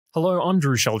Hello, I'm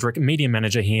Drew Sheldrick, Media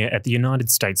Manager here at the United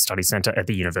States Study Centre at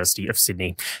the University of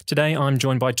Sydney. Today, I'm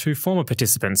joined by two former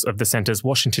participants of the Centre's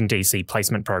Washington DC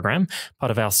Placement Program,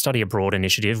 part of our Study Abroad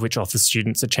initiative, which offers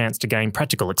students a chance to gain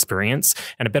practical experience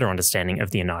and a better understanding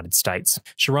of the United States.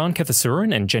 Sharan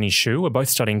Kethasuran and Jenny Shu are both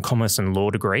studying Commerce and Law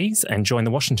degrees and joined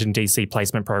the Washington DC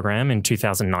Placement Program in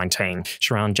 2019.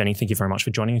 Sharan, Jenny, thank you very much for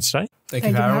joining us today. Thank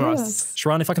you for having us.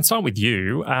 Sharan, if I can start with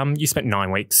you, you spent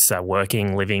 9 weeks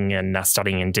working, living and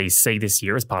studying in DC this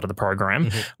year as part of the program.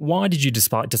 Why did you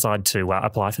decide to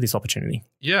apply for this opportunity?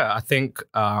 Yeah, I think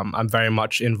I'm very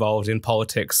much involved in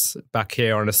politics back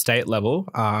here on a state level.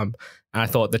 And I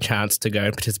thought the chance to go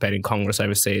and participate in Congress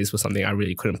overseas was something I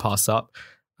really couldn't pass up.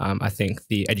 I think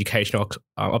the educational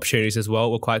opportunities as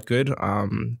well were quite good,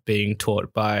 being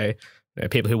taught by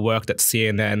people who worked at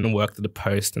CNN, worked at the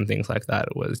Post and things like that.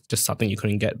 It was just something you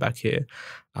couldn't get back here.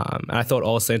 And I thought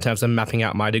also in terms of mapping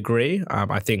out my degree,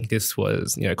 I think this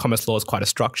was, commerce law is quite a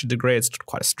structured degree. It's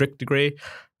quite a strict degree.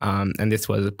 And this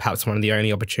was perhaps one of the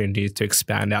only opportunities to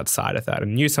expand outside of that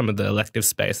and use some of the elective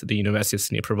space that the University of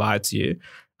Sydney provides you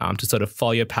to sort of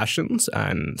follow your passions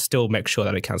and still make sure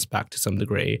that it counts back to some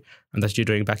degree and that you're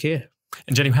doing back here.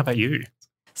 And Jenny, how about you?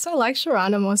 So like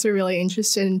Sharan, I'm also really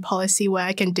interested in policy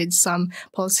work and did some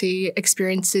policy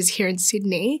experiences here in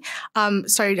Sydney.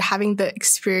 So having the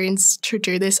experience to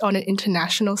do this on an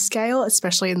international scale,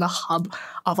 especially in the hub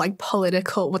of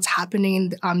what's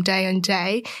happening day and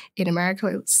day in America,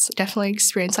 it was definitely an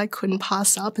experience I couldn't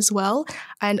pass up as well.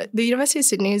 And the University of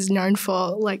Sydney is known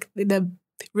for the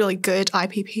really good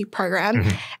IPP program.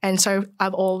 And so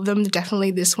of all of them,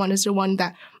 definitely this one is the one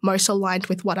that most aligned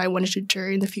with what I wanted to do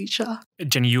in the future.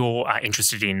 Jenny, you're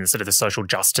interested in sort of the social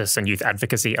justice and youth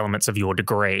advocacy elements of your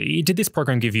degree. Did this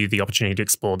program give you the opportunity to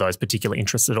explore those particular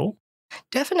interests at all?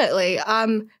 Definitely.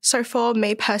 So for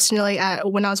me personally,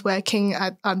 when I was working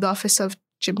at the office of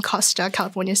Jim Costa,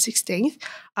 California 16th,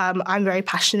 I'm very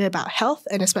passionate about health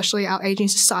and especially our aging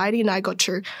society, and I got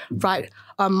to write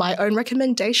my own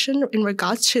recommendation in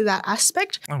regards to that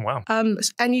aspect. Oh, wow.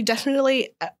 And you definitely,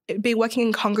 be working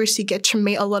in Congress, you get to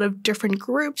meet a lot of different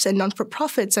groups and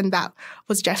non-for-profits, and that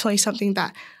was definitely something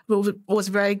that was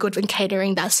very good in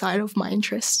catering that side of my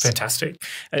interests. Fantastic.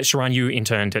 Sharan, you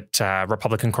interned at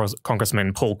Republican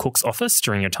Congressman Paul Cook's office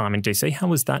during your time in DC. How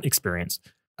was that experience?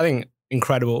 I think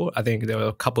incredible. I think there were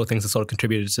a couple of things that sort of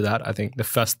contributed to that. I think the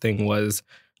first thing was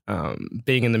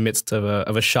being in the midst of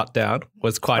a shutdown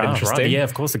was quite interesting. Right. Yeah,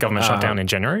 of course, the government shut down in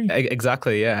January.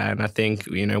 Exactly, yeah. And I think,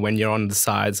 when you're on the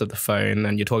sides of the phone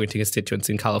and you're talking to constituents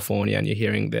in California and you're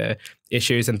hearing their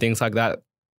issues and things like that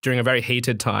during a very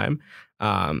heated time,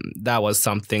 that was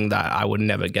something that I would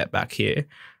never get back here.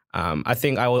 I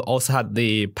think I also had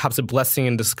perhaps a blessing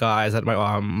in disguise that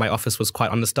my office was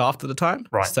quite understaffed at the time.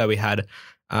 Right. So we had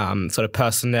sort of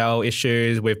personnel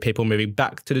issues with people moving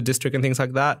back to the district and things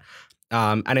like that.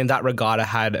 And in that regard, I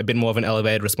had a bit more of an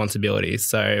elevated responsibility.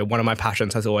 So one of my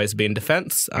passions has always been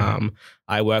defence.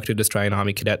 I worked with Australian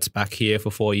Army cadets back here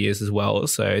for 4 years as well.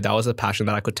 So that was a passion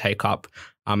that I could take up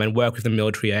and work with the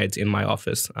military aides in my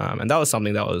office. And that was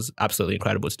something that was absolutely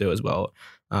incredible to do as well.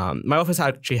 My office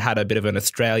actually had a bit of an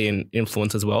Australian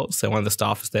influence as well. So one of the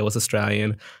staffers there was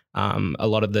Australian. A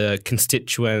lot of the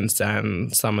constituents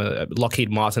and some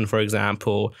Lockheed Martin, for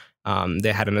example,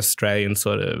 they had an Australian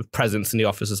sort of presence in the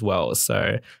office as well.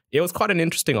 So it was quite an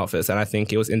interesting office. And I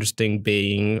think it was interesting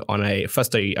being on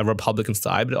firstly a Republican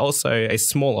side, but also a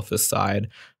small office side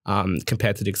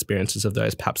compared to the experiences of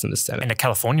those perhaps in the Senate. And a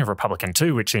California Republican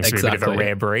too, which seems to be a bit of a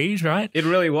rare breed, right? It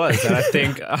really was. And I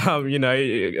think,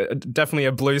 definitely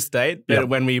a blue state, but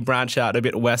when we branch out a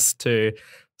bit west to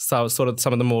some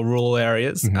of the more rural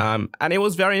areas. And it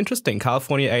was very interesting.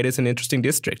 California 8 is an interesting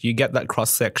district. You get that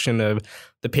cross-section of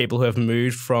the people who have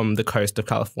moved from the coast of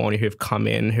California, who have come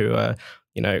in, who are,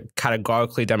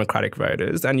 categorically Democratic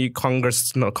voters, and you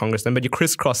not Congress them, but you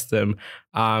crisscross them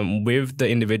with the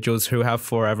individuals who have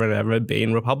forever and ever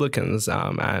been Republicans.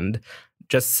 And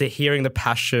just hearing the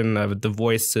passion of the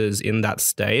voices in that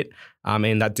state,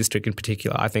 in that district in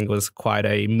particular, I think was quite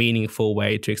a meaningful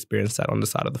way to experience that on the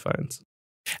side of the phones.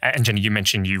 And Jenny, you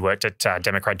mentioned you worked at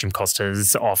Democrat Jim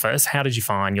Costa's office. How did you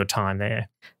find your time there?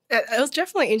 It was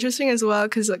definitely interesting as well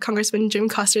because Congressman Jim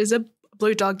Costa is a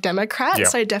blue dog Democrat,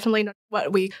 so definitely not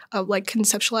what we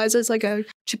conceptualize as a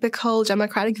typical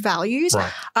Democratic values.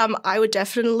 Right. I would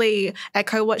definitely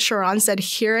echo what Sharan said,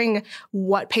 hearing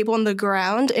what people on the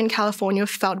ground in California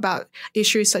felt about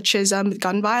issues such as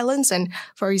gun violence. And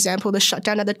for example, the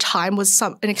shutdown at the time was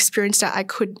an experience that I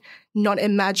could not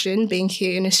imagine being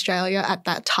here in Australia at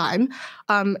that time.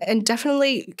 And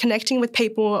definitely connecting with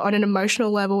people on an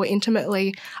emotional level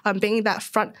intimately, being that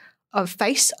front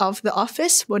face of the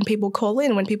office when people call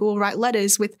in, when people write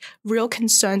letters with real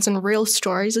concerns and real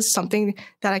stories is something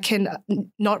that I can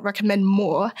not recommend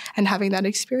more, and having that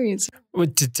experience.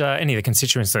 Did any of the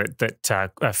constituents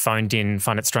that phoned in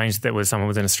find it strange that there was someone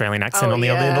with an Australian accent on the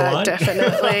other end of the line?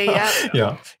 Definitely,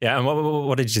 yeah. Yeah. And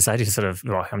what did you say to sort of,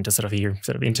 well, I'm just sort of here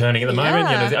sort of interning at the moment?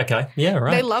 You know, okay, yeah,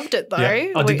 right. They loved it though.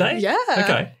 Yeah. Oh, did they? Yeah.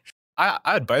 Okay. I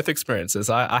had both experiences.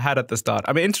 I had at the start.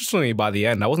 I mean, interestingly, by the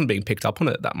end, I wasn't being picked up on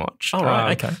it that much. Oh,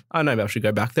 right. Okay. I know maybe I should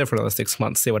go back there for another 6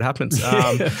 months, see what happens.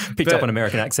 Picked up an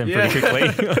American accent pretty quickly.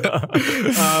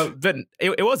 But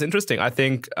it was interesting. I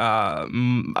think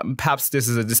perhaps this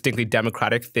is a distinctly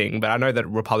Democratic thing, but I know that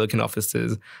Republican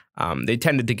officers, they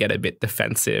tended to get a bit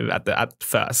defensive at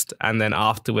first, and then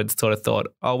afterwards sort of thought,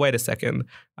 oh, wait a second,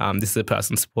 this is a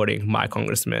person supporting my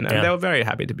congressman. And they were very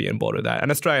happy to be on board with that.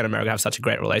 And Australia and America have such a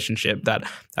great relationship that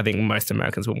I think most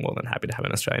Americans were more than happy to have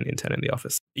an Australian intern in the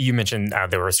office. You mentioned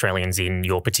there were Australians in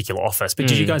your particular office, but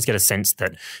did you guys get a sense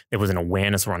that there was an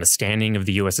awareness or understanding of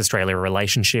the US-Australia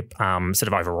relationship sort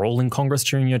of overall in Congress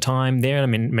during your time there? I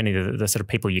mean, many of the sort of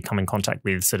people you come in contact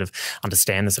with sort of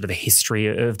understand the sort of the history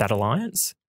of that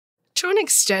alliance? To an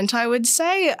extent, I would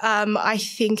say. I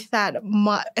think that,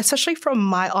 especially from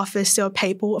my office, there were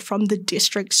people from the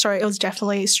district, so it was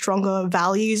definitely stronger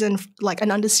values and like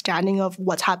an understanding of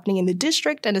what's happening in the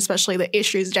district and especially the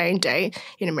issues day in day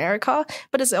in America.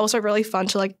 But it's also really fun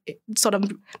to like sort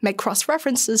of make cross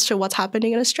references to what's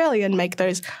happening in Australia and make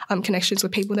those connections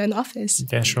with people in the office.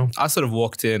 Yeah, sure. I sort of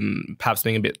walked in perhaps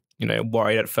being a bit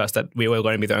worried at first that we were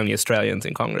going to be the only Australians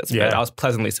in Congress. Yeah. But I was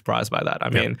pleasantly surprised by that. I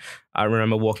mean, I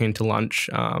remember walking into lunch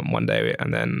one day,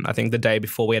 and then I think the day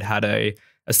before we had a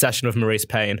session with Maurice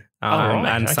Payne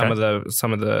and some of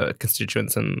the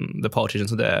constituents and the politicians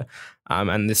were there.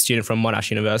 And this student from Monash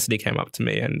University came up to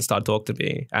me and started talking to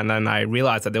me. And then I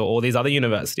realized that there were all these other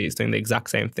universities doing the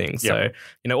exact same thing. So,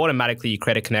 automatically you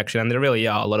create a connection, and there really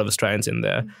are a lot of Australians in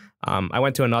there. I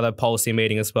went to another policy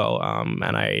meeting as well,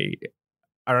 and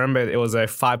I remember it was a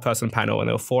 5-person panel and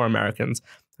there were 4 Americans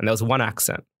and there was one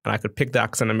accent and I could pick the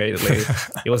accent immediately.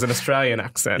 It was an Australian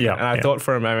accent. And I thought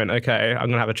for a moment, okay, I'm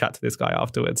going to have a chat to this guy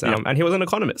afterwards. And he was an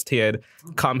economist. He had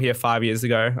come here 5 years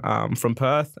ago from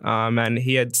Perth and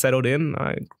he had settled in.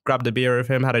 I grabbed a beer with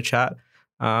him, had a chat.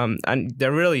 And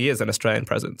there really is an Australian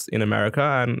presence in America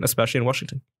and especially in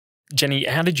Washington. Jenny,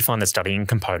 how did you find the studying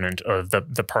component of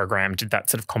the program? Did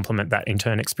that sort of complement that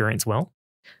intern experience well?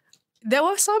 There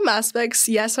were some aspects,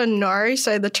 yes and no.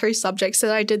 So the 2 subjects that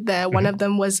I did there, one of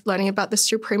them was learning about the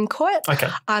Supreme Court. Okay.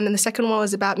 And the second one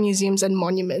was about museums and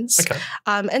monuments. Okay.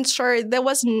 And so there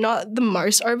was not the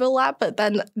most overlap, but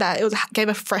then gave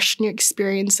a fresh new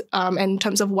experience in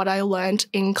terms of what I learned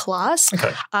in class.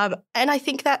 Okay. And I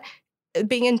think that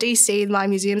being in DC, my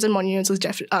museums and monuments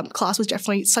class was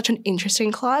definitely such an interesting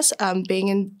class. Being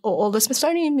in all the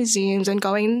Smithsonian museums and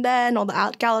going in there and all the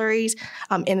art galleries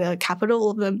in the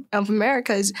capital of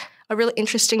America is a really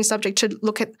interesting subject to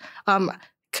look at.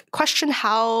 Question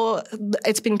how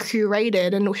it's been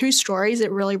curated and whose stories it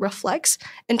really reflects.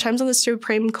 In terms of the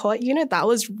Supreme Court unit, that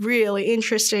was really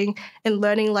interesting in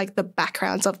learning like the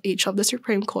backgrounds of each of the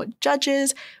Supreme Court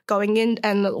judges, going in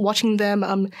and watching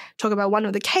them talk about one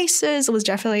of the cases. It was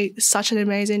definitely such an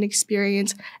amazing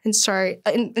experience. And so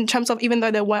in terms of, even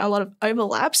though there weren't a lot of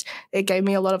overlaps, it gave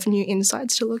me a lot of new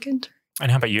insights to look into. And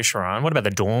how about you, Sharon? What about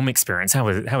the dorm experience? How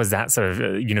was that sort of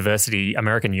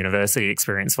American university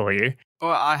experience for you?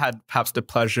 Well, I had perhaps the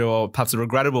pleasure or perhaps the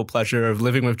regrettable pleasure of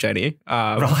living with Jenny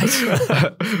for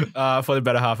the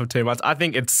better half of 2 months. I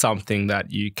think it's something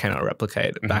that you cannot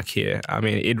replicate back here. I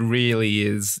mean, it really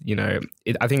is,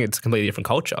 I think it's a completely different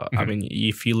culture. I mean,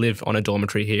 if you live on a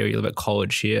dormitory here, you live at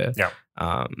college here,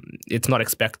 it's not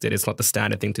expected. It's not the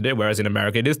standard thing to do. Whereas in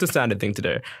America, it is the standard thing to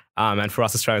do. And for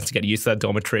us Australians to get used to that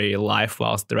dormitory life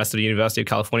whilst the rest of the University of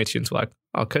California students were like,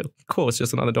 oh, cool. It's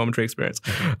just another dormitory experience.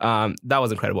 That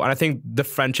was incredible. And I think the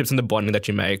friendships and the bonding that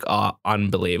you make are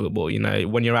unbelievable.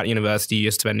 When you're at university,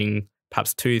 you're spending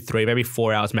perhaps 2, 3, maybe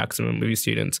 4 hours maximum with your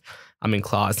students. I'm in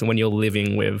class. And when you're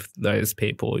living with those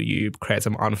people, you create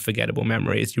some unforgettable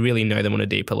memories. You really know them on a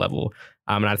deeper level.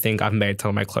 And I think I've made some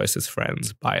of my closest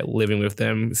friends by living with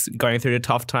them, going through the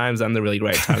tough times and the really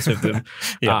great times with them.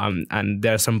 And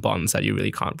there are some bonds that you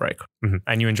really can't break.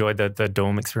 And you enjoyed the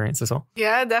dorm experience as well?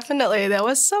 Yeah, definitely. There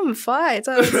was some fights,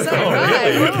 I would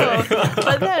say.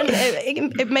 But then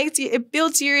it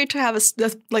builds you to have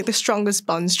the strongest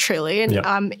bonds, truly.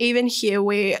 And even here,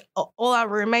 all our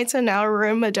roommates in our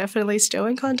room are definitely still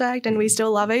in contact, and we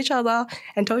still love each other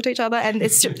and talk to each other. And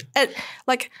it's just,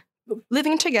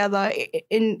 living together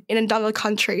in another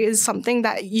country is something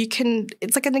that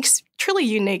it's like a truly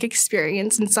unique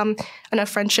experience and a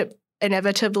friendship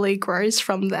inevitably grows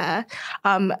from there.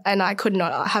 And I could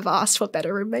not have asked for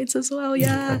better roommates as well.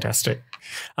 Yeah. Fantastic.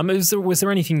 Was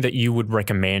there anything that you would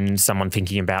recommend someone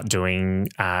thinking about doing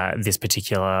this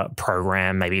particular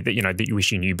program, maybe that that you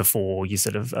wish you knew before you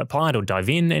sort of applied or dive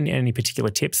in? Any particular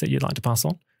tips that you'd like to pass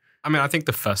on? I mean, I think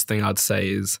the first thing I'd say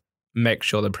is make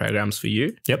sure the program's for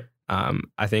you. Yep.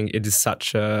 I think it is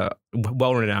such a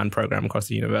well-renowned program across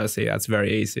the university. It's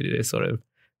very easy to sort of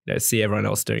see everyone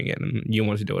else doing it and you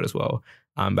want to do it as well.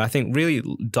 But I think really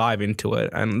dive into it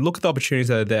and look at the opportunities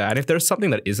that are there. And if there's something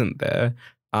that isn't there,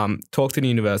 talk to the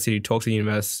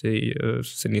University of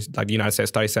Sydney, like the United States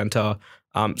Study Centre,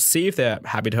 see if they're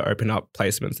happy to open up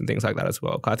placements and things like that as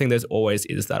well. I think there's always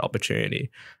is that opportunity.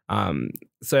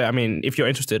 So, I mean, if you're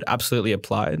interested, absolutely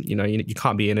apply. You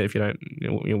can't be in it if you don't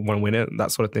you want to win it,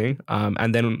 that sort of thing.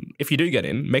 And then if you do get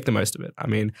in, make the most of it. I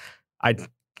mean, I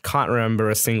can't remember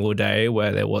a single day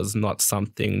where there was not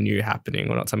something new happening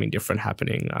or not something different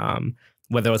happening.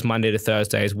 Whether it was Monday to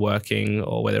Thursdays working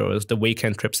or whether it was the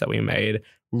weekend trips that we made,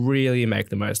 really make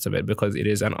the most of it because it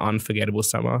is an unforgettable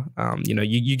summer.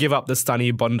 You give up the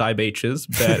sunny Bondi beaches,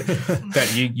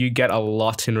 but you get a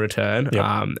lot in return.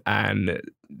 Yep. And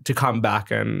to come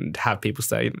back and have people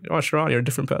say, "Oh, Sharon, you're a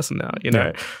different person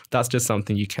now." That's just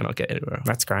something you cannot get anywhere else.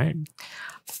 That's great.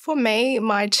 For me,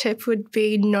 my tip would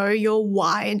be know your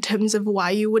why in terms of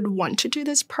why you would want to do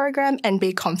this program and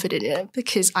be confident in it,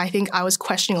 because I think I was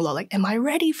questioning a lot, like, am I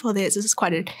ready for this? This is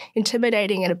quite an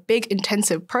intimidating and a big,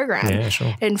 intensive program. Yeah,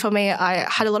 sure. And for me, I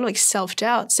had a lot of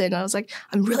self-doubts and I was like,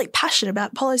 I'm really passionate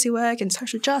about policy work and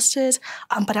social justice,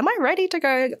 but am I ready to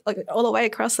go all the way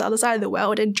across the other side of the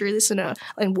world and do this and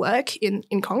work in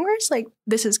Congress?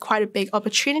 This is quite a big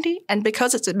opportunity, and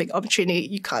because it's a big opportunity,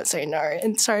 you can't say no.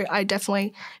 And so I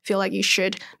definitely feel like you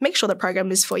should make sure the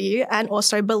program is for you and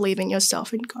also believe in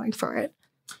yourself and going for it.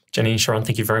 Jenny and Sharon,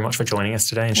 thank you very much for joining us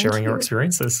today and sharing your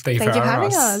experiences. Thank you for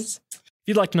having us. If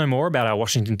you'd like to know more about our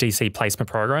Washington DC placement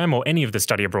program or any of the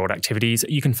study abroad activities,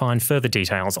 you can find further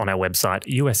details on our website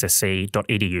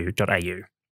ussc.edu.au.